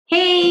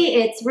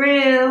it's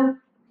Rue.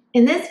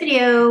 In this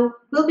video,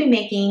 we'll be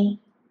making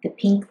the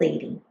Pink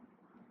Lady.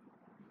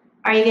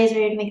 Are you guys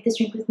ready to make this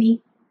drink with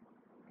me?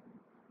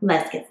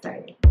 Let's get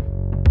started.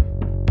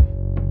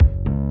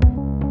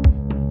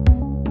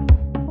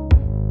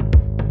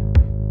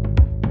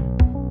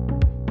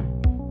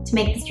 To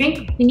make this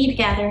drink, we need to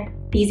gather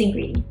these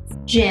ingredients.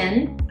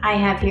 Gin, I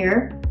have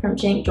here from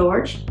St.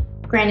 George,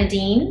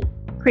 Grenadine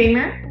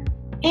Creamer,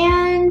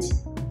 and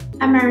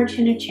a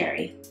maraschino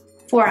cherry.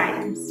 4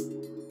 items.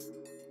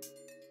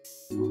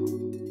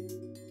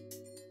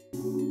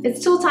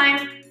 It's tool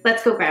time.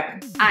 Let's go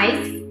grab them.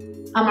 Ice,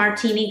 a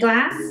martini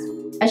glass,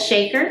 a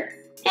shaker,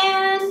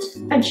 and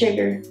a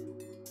jigger.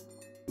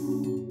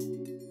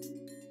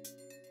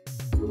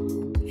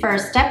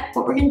 First step,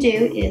 what we're gonna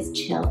do is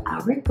chill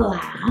our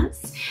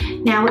glass.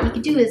 Now what you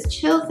can do is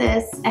chill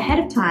this ahead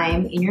of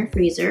time in your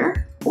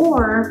freezer,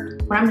 or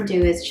what I'm gonna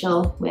do is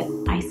chill with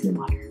ice and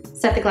water.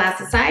 Set the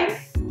glass aside,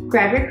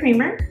 grab your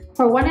creamer,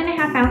 pour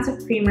 1.5 ounces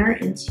of creamer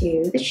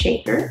into the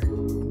shaker.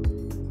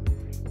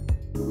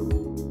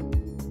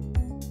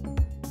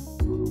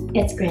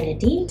 It's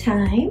grenadine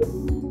time.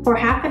 Pour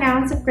 1/2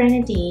 ounce of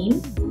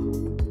grenadine.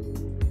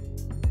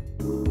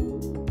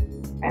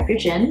 Grab your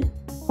gin.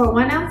 Pour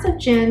 1 ounce of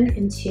gin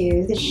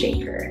into the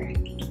shaker.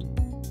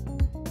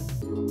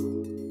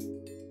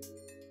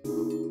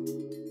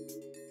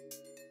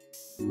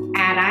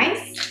 Add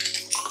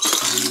ice.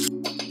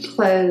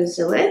 Close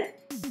the lid.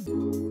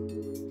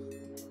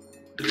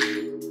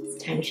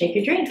 It's time to shake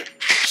your drink.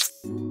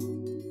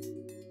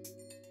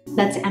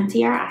 Let's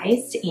empty our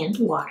ice and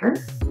water.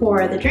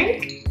 Pour the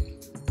drink.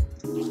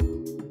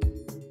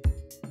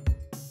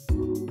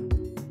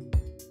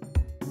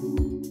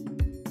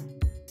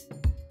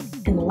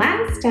 And the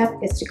last step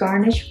is to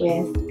garnish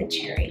with a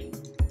cherry.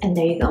 And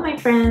there you go, my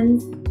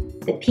friends,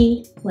 the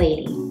Pink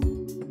Lady.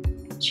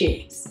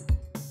 Cheers.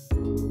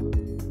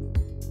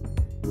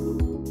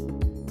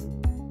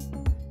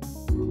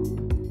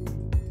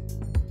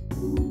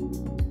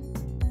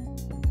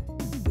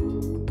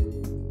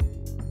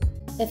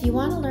 If you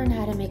want to learn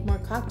how to make more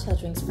cocktail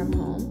drinks from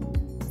home,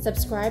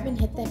 subscribe and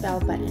hit the bell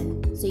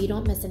button so you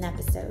don't miss an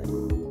episode.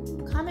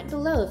 Comment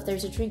below if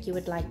there's a drink you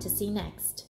would like to see next.